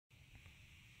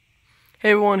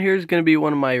Hey everyone, here's going to be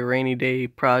one of my rainy day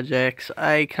projects.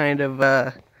 I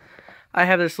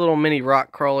have this little mini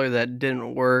rock crawler that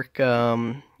didn't work.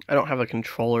 I don't have a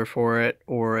controller for it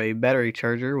or a battery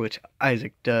charger, which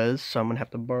Isaac does, so I'm going to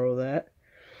have to borrow that.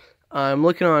 I'm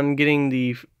looking on getting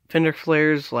the fender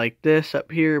flares like this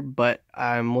up here, but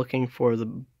I'm looking for the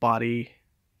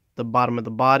bottom of the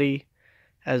body,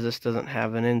 as this doesn't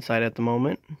have an inside at the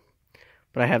moment,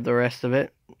 but I have the rest of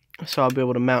it. So I'll be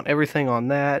able to mount everything on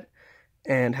that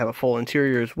and have a full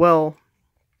interior as well.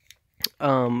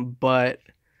 But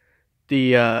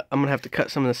I'm gonna have to cut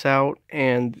some of this out,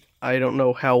 and I don't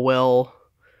know how well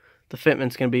the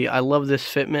fitment's gonna be. I love this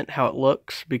fitment, how it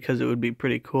looks, because it would be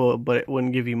pretty cool, but it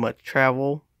wouldn't give you much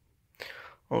travel,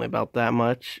 only about that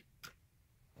much.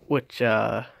 Which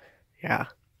yeah,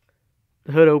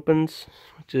 the hood opens,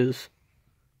 which is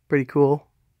pretty cool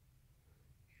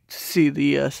to see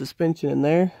the suspension in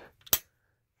there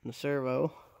and the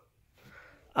servo.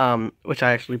 Which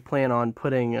I actually plan on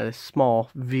putting a small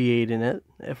V8 in it,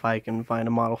 if I can find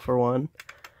a model for one,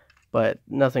 but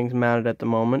nothing's mounted at the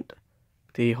moment.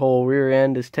 The whole rear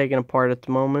end is taken apart at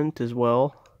the moment as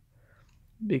well,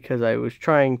 because I was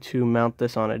trying to mount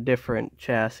this on a different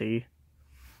chassis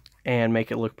and make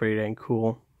it look pretty dang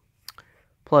cool.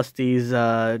 Plus these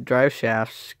drive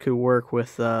shafts could work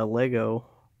with Lego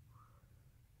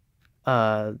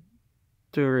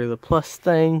through the plus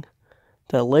thing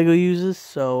that Lego uses,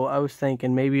 so I was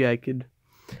thinking maybe I could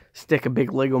stick a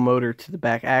big Lego motor to the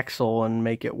back axle and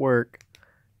make it work,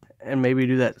 and maybe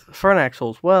do that to the front axle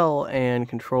as well and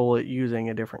control it using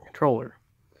a different controller,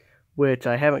 which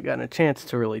I haven't gotten a chance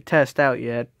to really test out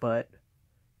yet, but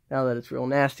now that it's real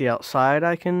nasty outside,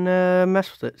 I can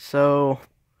mess with it. So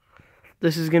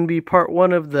this is going to be part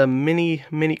one of the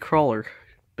mini crawler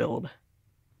build.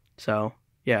 So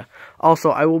yeah. Also,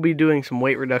 I will be doing some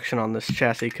weight reduction on this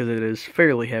chassis because it is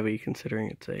fairly heavy considering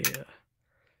it's a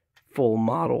full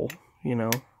model, you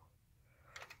know.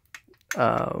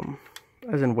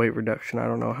 As in weight reduction, I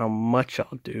don't know how much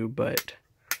I'll do, but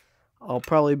I'll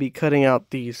probably be cutting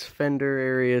out these fender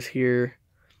areas here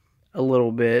a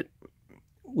little bit,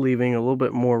 leaving a little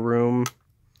bit more room,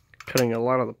 cutting a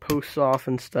lot of the posts off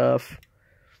and stuff,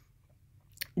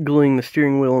 gluing the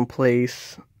steering wheel in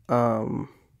place,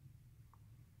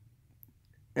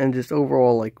 and just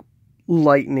overall, like,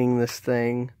 lightening this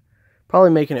thing.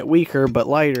 Probably making it weaker, but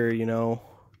lighter, you know.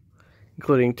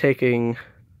 Including taking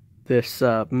this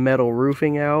metal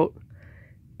roofing out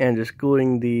and just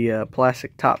gluing the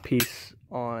plastic top piece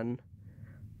on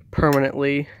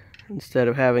permanently instead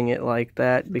of having it like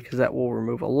that, because that will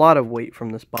remove a lot of weight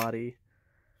from this body.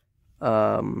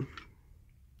 And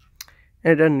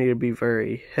it doesn't need to be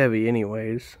very heavy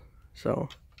anyways, so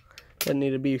it doesn't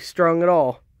need to be strong at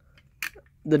all.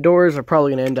 The doors are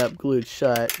probably going to end up glued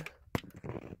shut.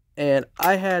 And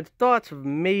I had thoughts of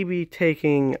maybe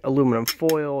taking aluminum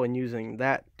foil and using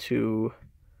that to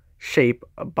shape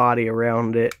a body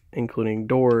around it, including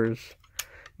doors.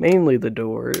 Mainly the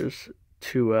doors,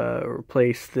 to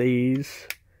replace these.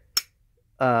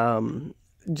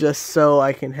 Just so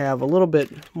I can have a little bit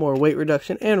more weight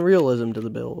reduction and realism to the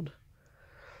build.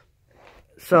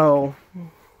 So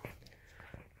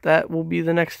that will be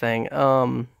the next thing.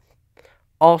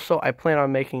 Also, I plan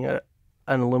on making an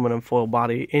aluminum foil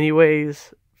body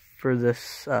anyways for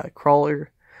this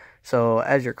crawler. So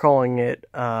as you're crawling it,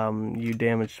 you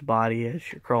damage the body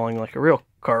as you're crawling like a real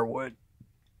car would.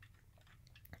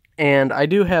 And I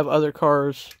do have other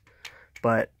cars,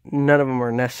 but none of them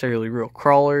are necessarily real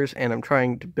crawlers, and I'm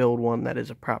trying to build one that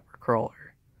is a proper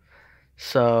crawler.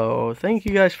 So thank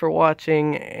you guys for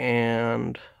watching,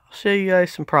 and I'll show you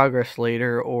guys some progress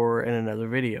later or in another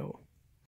video.